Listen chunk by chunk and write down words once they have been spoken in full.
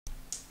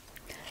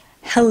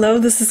Hello,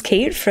 this is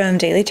Kate from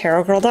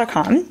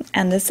dailytarotgirl.com,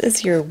 and this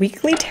is your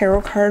weekly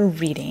tarot card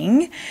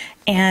reading.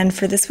 And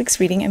for this week's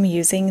reading, I'm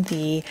using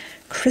the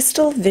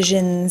Crystal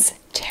Visions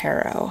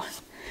Tarot.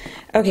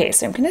 Okay,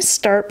 so I'm going to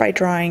start by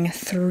drawing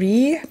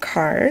 3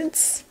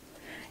 cards.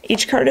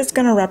 Each card is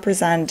going to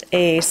represent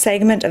a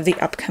segment of the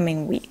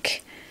upcoming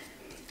week.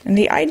 And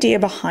the idea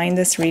behind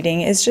this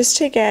reading is just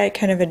to get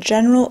kind of a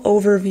general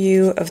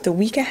overview of the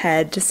week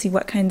ahead to see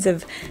what kinds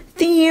of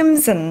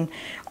themes and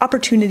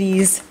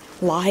opportunities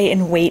lie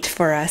in wait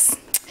for us.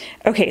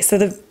 Okay, so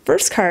the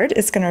first card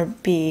is going to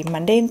be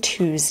Monday and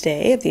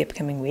Tuesday of the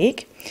upcoming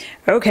week.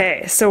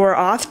 Okay, so we're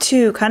off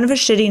to kind of a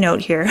shitty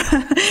note here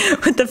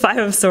with the 5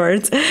 of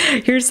Swords.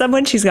 Here's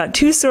someone, she's got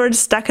 2 swords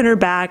stuck in her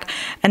back,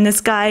 and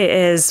this guy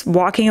is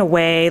walking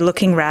away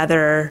looking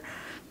rather,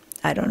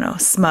 I don't know,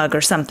 smug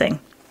or something.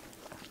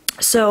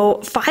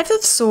 So 5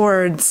 of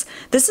Swords,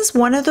 this is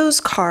one of those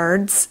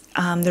cards,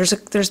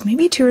 there's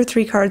maybe 2 or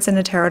 3 cards in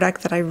a tarot deck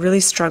that I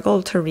really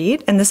struggle to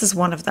read, and this is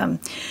one of them.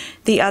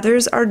 The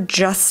others are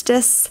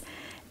Justice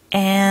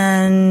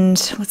and,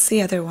 what's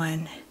the other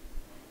one?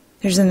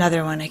 There's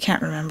another one, I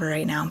can't remember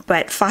right now,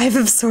 but 5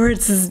 of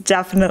Swords is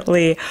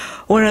definitely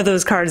one of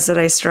those cards that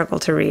I struggle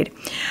to read.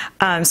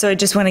 So I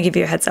just want to give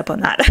you a heads up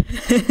on that.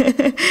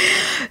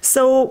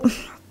 So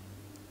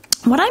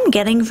what I'm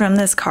getting from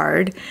this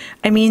card,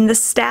 I mean, the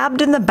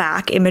stabbed in the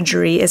back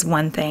imagery is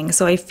one thing.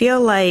 So I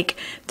feel like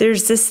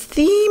there's this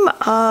theme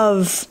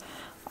of,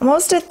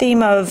 almost a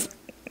theme of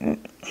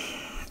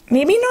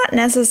maybe not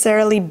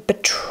necessarily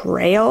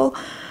betrayal.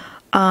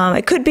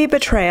 It could be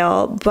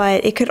betrayal,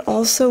 but it could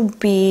also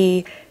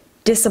be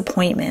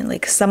disappointment.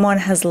 Like someone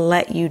has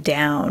let you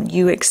down.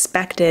 You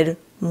expected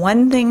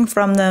one thing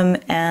from them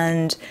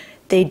and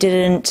they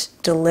didn't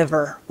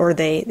deliver, or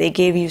they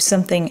gave you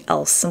something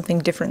else, something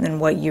different than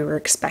what you were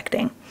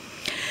expecting.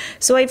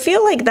 So I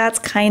feel like that's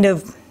kind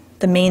of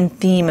the main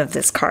theme of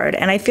this card,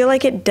 and I feel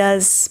like it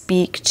does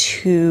speak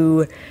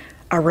to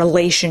a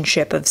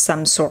relationship of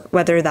some sort,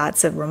 whether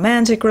that's a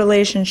romantic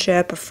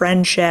relationship, a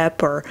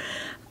friendship, or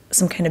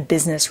some kind of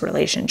business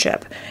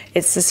relationship.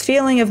 It's this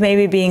feeling of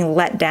maybe being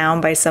let down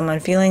by someone,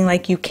 feeling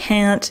like you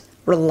can't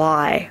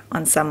rely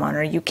on someone,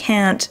 or you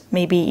can't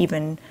maybe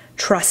even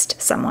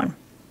trust someone.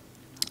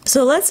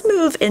 So let's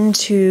move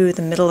into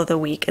the middle of the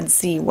week and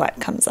see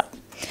what comes up.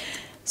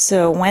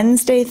 So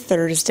Wednesday,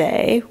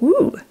 Thursday,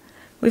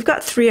 we've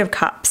got 3 of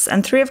Cups,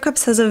 and 3 of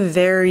Cups has a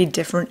very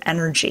different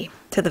energy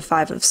to the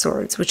 5 of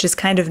Swords, which is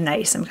kind of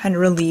nice. I'm kind of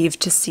relieved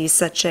to see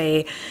such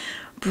a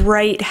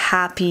bright,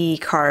 happy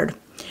card.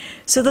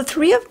 So the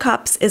 3 of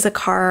Cups is a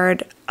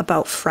card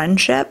about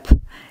friendship.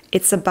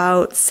 It's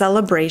about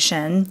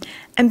celebration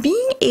and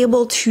being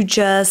able to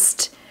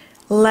just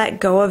let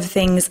go of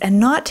things and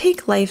not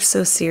take life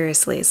so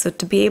seriously. So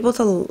to be able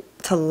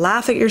to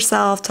laugh at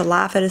yourself, to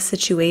laugh at a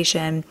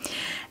situation,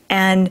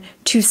 and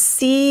to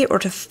see or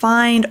to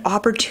find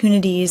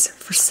opportunities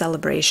for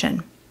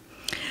celebration.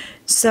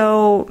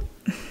 So,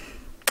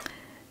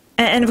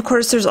 and of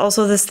course, there's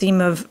also this theme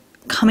of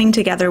coming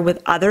together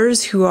with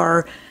others who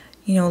are,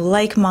 you know,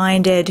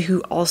 like-minded,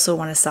 who also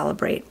want to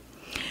celebrate.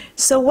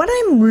 So what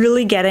I'm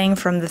really getting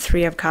from the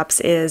 3 of Cups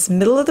is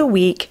middle of the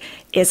week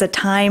is a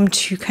time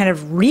to kind of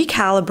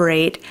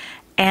recalibrate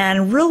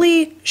and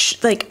really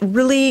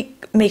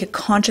make a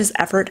conscious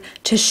effort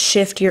to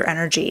shift your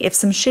energy. If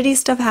some shitty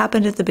stuff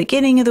happened at the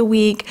beginning of the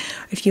week,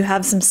 if you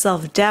have some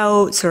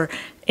self-doubts or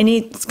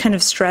any kind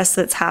of stress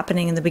that's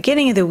happening in the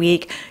beginning of the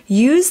week,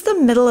 use the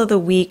middle of the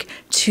week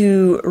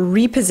to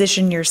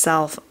reposition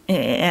yourself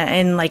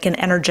in like an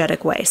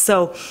energetic way.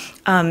 So,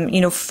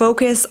 you know,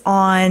 focus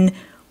on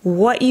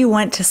what you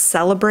want to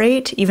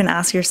celebrate. Even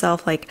ask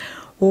yourself, like,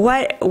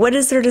 what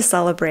is there to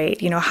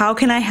celebrate? You know, how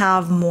can I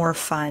have more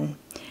fun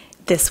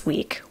this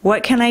week?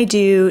 What can I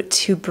do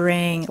to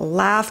bring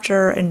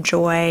laughter and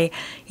joy?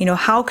 You know,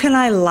 how can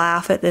I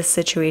laugh at this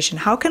situation?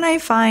 How can I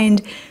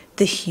find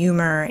the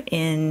humor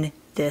in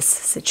this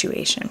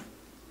situation?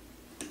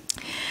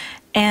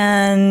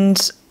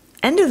 And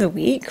end of the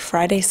week,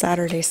 Friday,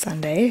 Saturday,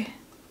 Sunday,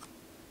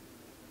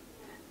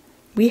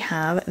 we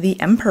have the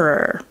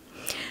Emperor.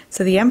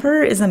 So the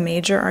Emperor is a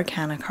major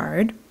arcana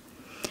card,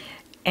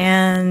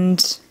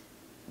 and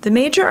the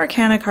major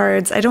arcana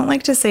cards, I don't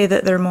like to say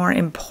that they're more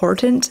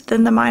important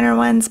than the minor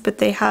ones, but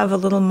they have a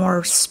little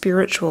more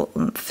spiritual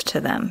oomph to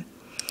them.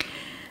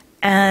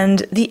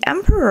 And the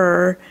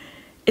Emperor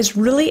is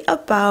really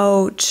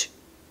about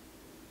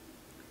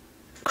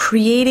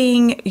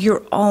creating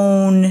your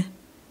own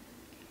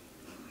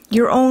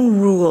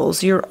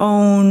rules, your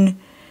own,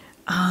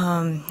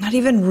 not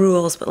even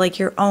rules, but like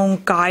your own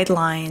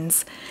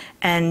guidelines,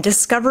 and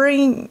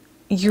discovering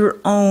your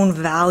own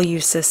value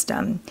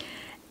system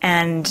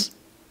and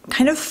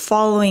kind of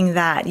following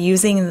that,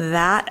 using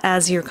that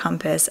as your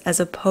compass, as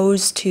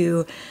opposed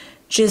to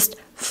just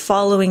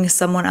following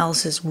someone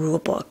else's rule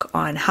book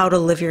on how to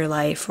live your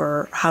life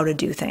or how to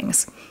do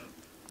things.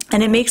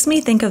 And it makes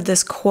me think of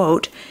this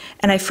quote,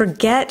 and I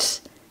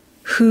forget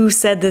who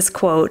said this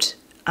quote,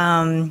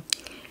 and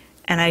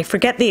I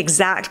forget the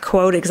exact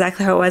quote,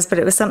 exactly how it was, but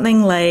it was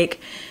something like,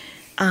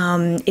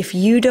 if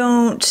you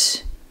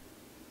don't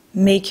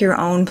make your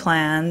own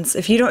plans,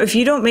 if you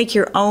don't make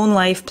your own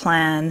life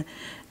plan,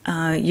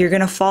 you're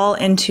going to fall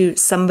into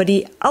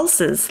somebody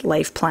else's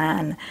life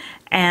plan.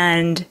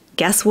 And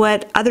guess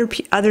what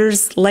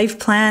others' life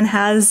plan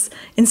has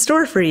in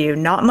store for you?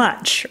 Not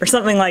much, or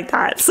something like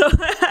that. So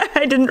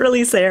I didn't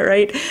really say it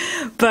right,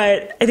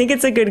 but I think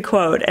it's a good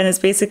quote. And it's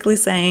basically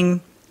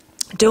saying,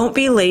 don't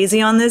be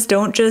lazy on this.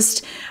 Don't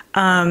just,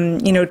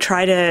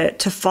 try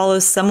to follow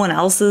someone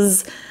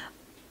else's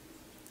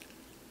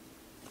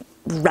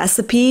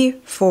recipe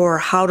for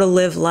how to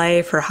live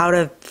life or how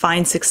to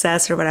find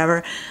success or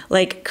whatever.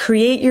 Like,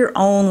 create your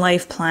own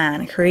life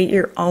plan, create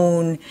your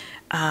own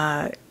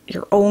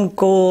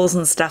goals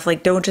and stuff.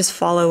 Like, don't just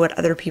follow what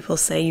other people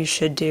say you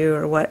should do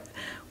or what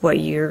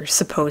you're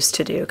supposed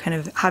to do. Kind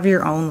of have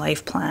your own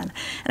life plan.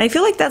 And I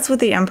feel like that's what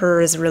the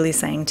Emperor is really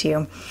saying to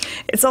you.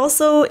 It's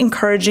also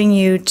encouraging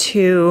you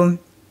to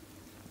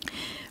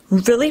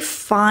really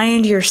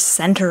find your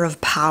center of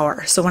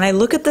power. So when I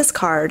look at this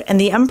card, and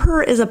the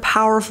Emperor is a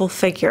powerful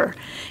figure.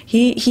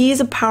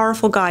 He's a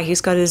powerful guy. He's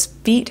got his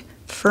feet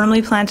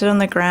firmly planted on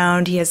the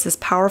ground. He has this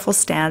powerful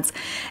stance.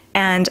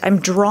 And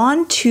I'm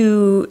drawn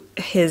to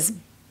his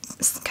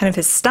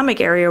stomach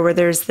area where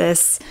there's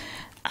this,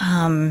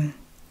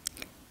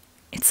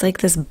 it's like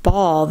this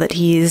ball that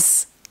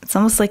it's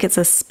almost like it's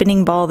a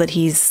spinning ball that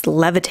he's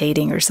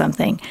levitating or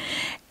something.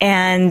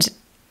 And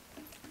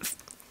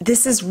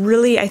this is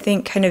really, I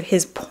think, kind of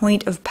his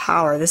point of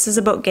power. This is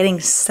about getting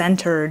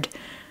centered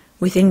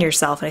within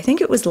yourself. And I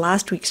think it was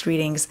last week's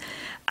readings,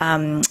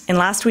 in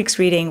last week's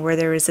reading, where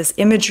there was this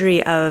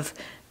imagery of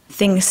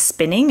things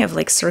spinning, of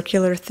like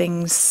circular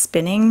things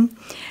spinning.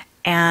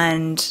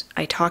 And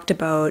I talked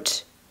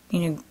about,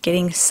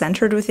 getting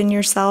centered within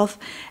yourself.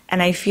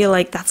 And I feel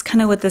like that's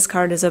kind of what this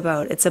card is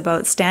about. It's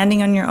about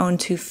standing on your own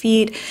 2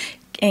 feet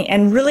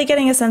and really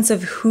getting a sense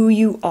of who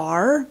you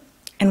are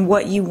and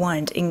what you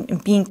want,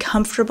 and being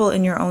comfortable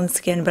in your own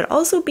skin, but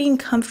also being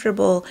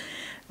comfortable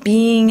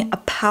being a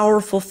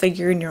powerful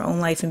figure in your own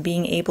life and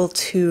being able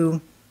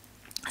to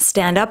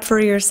stand up for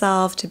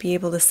yourself, to be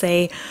able to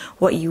say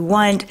what you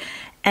want,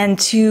 and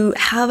to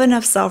have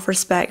enough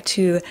self-respect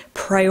to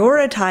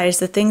prioritize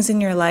the things in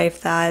your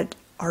life that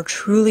are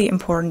truly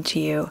important to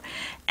you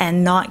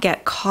and not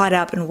get caught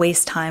up and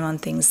waste time on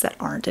things that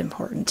aren't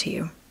important to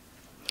you.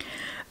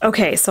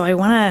 Okay, so I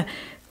want to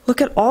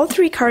look at all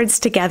 3 cards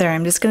together.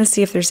 I'm just going to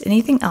see if there's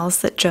anything else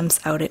that jumps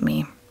out at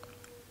me.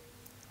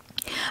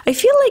 I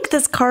feel like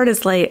this card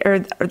is like, or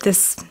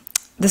this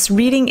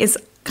reading is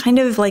kind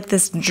of like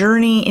this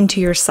journey into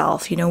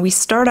yourself. We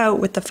start out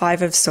with the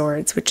 5 of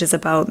Swords, which is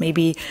about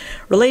maybe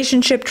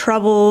relationship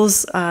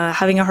troubles,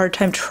 having a hard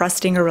time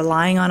trusting or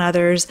relying on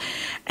others.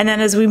 And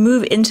then as we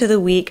move into the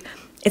week,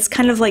 it's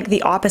kind of like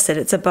the opposite.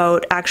 It's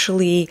about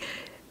actually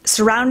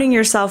surrounding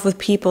yourself with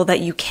people that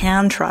you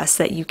can trust,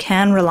 that you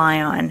can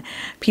rely on,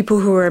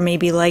 people who are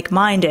maybe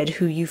like-minded,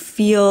 who you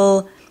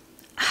feel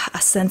a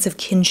sense of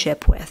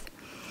kinship with.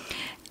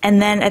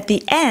 And then at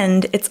the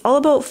end, it's all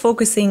about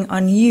focusing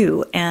on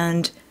you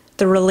and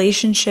the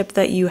relationship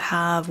that you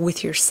have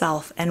with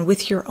yourself and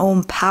with your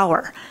own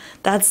power.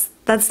 That's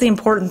the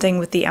important thing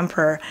with the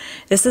Emperor.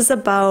 This is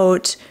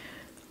about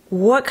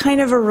what kind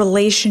of a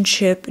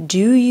relationship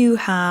do you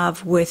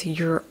have with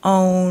your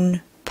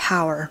own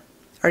power?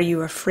 Are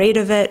you afraid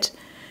of it?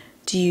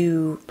 Do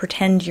you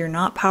pretend you're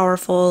not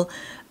powerful?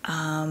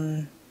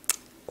 Or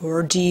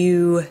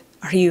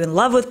are you in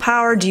love with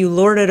power? Do you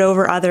lord it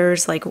over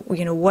others? Like,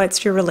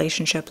 what's your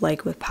relationship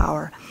like with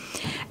power?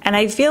 And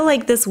I feel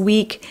like this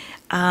week,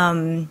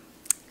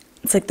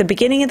 it's like the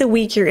beginning of the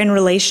week, you're in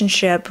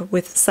relationship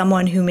with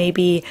someone who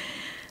maybe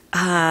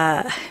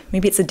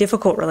it's a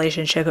difficult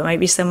relationship. It might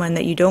be someone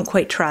that you don't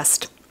quite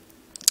trust.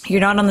 You're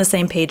not on the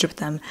same page with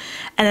them.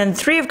 And then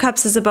 3 of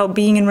Cups is about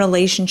being in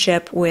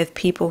relationship with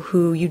people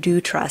who you do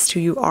trust, who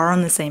you are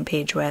on the same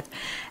page with.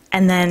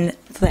 And then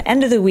the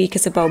end of the week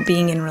is about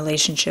being in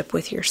relationship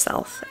with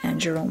yourself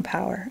and your own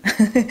power.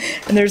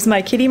 And there's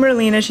my kitty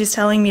Merlina. She's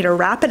telling me to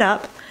wrap it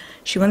up.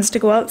 She wants to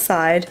go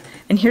outside.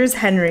 And here's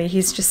Henry.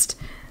 He's just,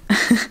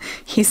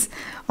 he's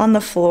on the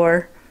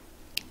floor.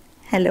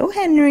 Hello,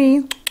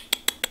 Henry.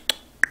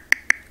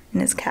 In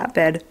his cat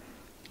bed.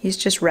 He's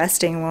just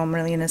resting while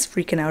Merlina's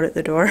freaking out at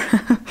the door.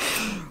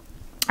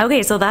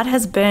 Okay, so that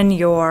has been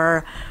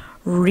your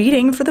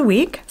reading for the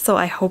week. So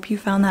I hope you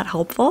found that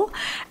helpful.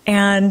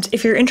 And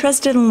if you're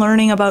interested in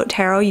learning about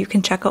tarot, you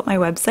can check out my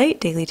website,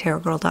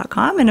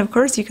 dailytarotgirl.com. And of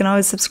course, you can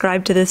always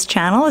subscribe to this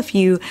channel if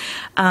you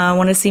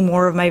want to see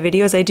more of my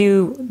videos. I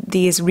do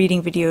these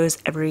reading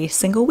videos every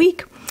single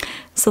week.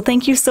 So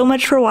thank you so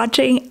much for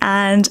watching,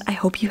 and I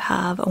hope you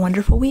have a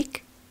wonderful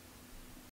week.